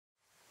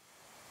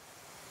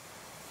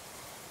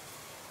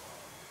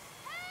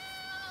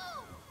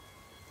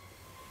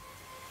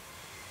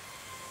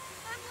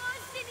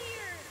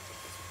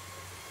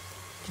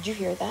Did you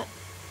hear that?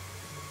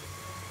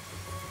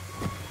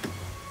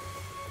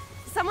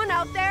 Someone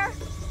out there?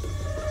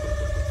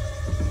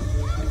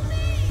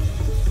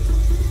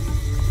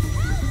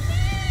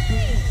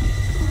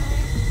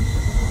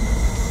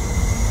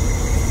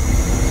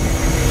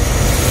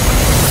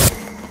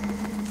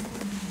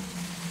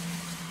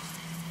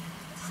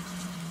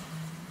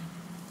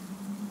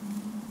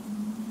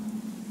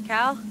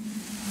 Cal?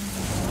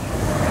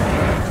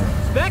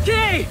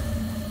 Becky!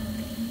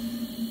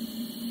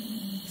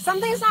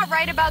 Something's not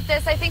right about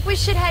this. I think we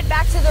should head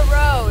back to the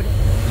road.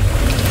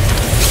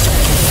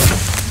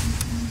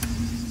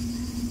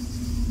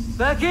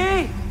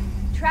 Becky?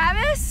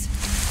 Travis?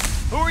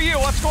 Who are you?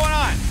 What's going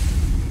on?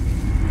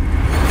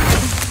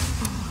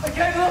 I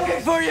came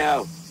looking for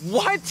you!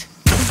 What?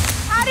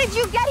 How did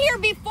you get here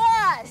before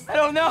us? I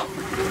don't know.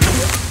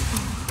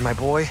 My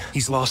boy,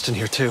 he's lost in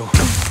here too.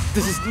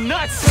 This is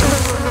nuts!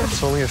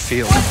 It's only a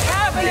field. What's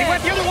happening? He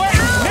went the other way!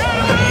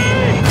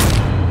 Natali!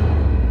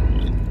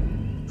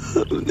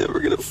 I'm never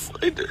gonna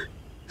find her.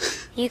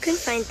 You can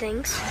find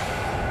things,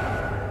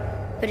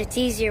 but it's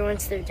easier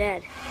once they're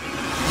dead.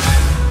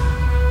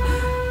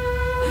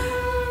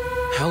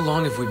 How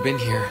long have we been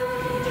here?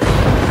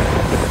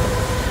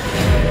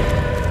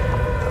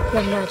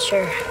 I'm not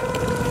sure.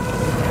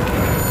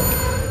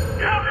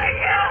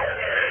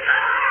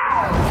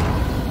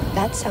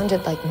 That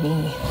sounded like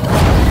me.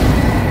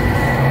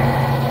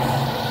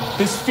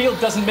 This field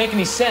doesn't make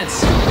any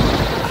sense.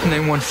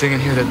 Name one thing in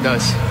here that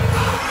does.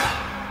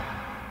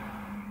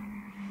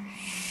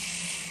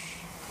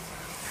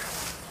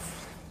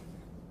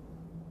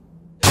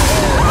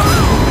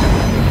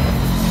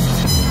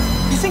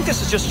 You think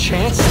this is just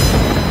chance?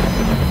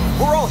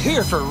 We're all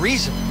here for a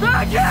reason.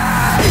 Becky!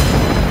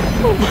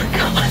 Oh my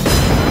God.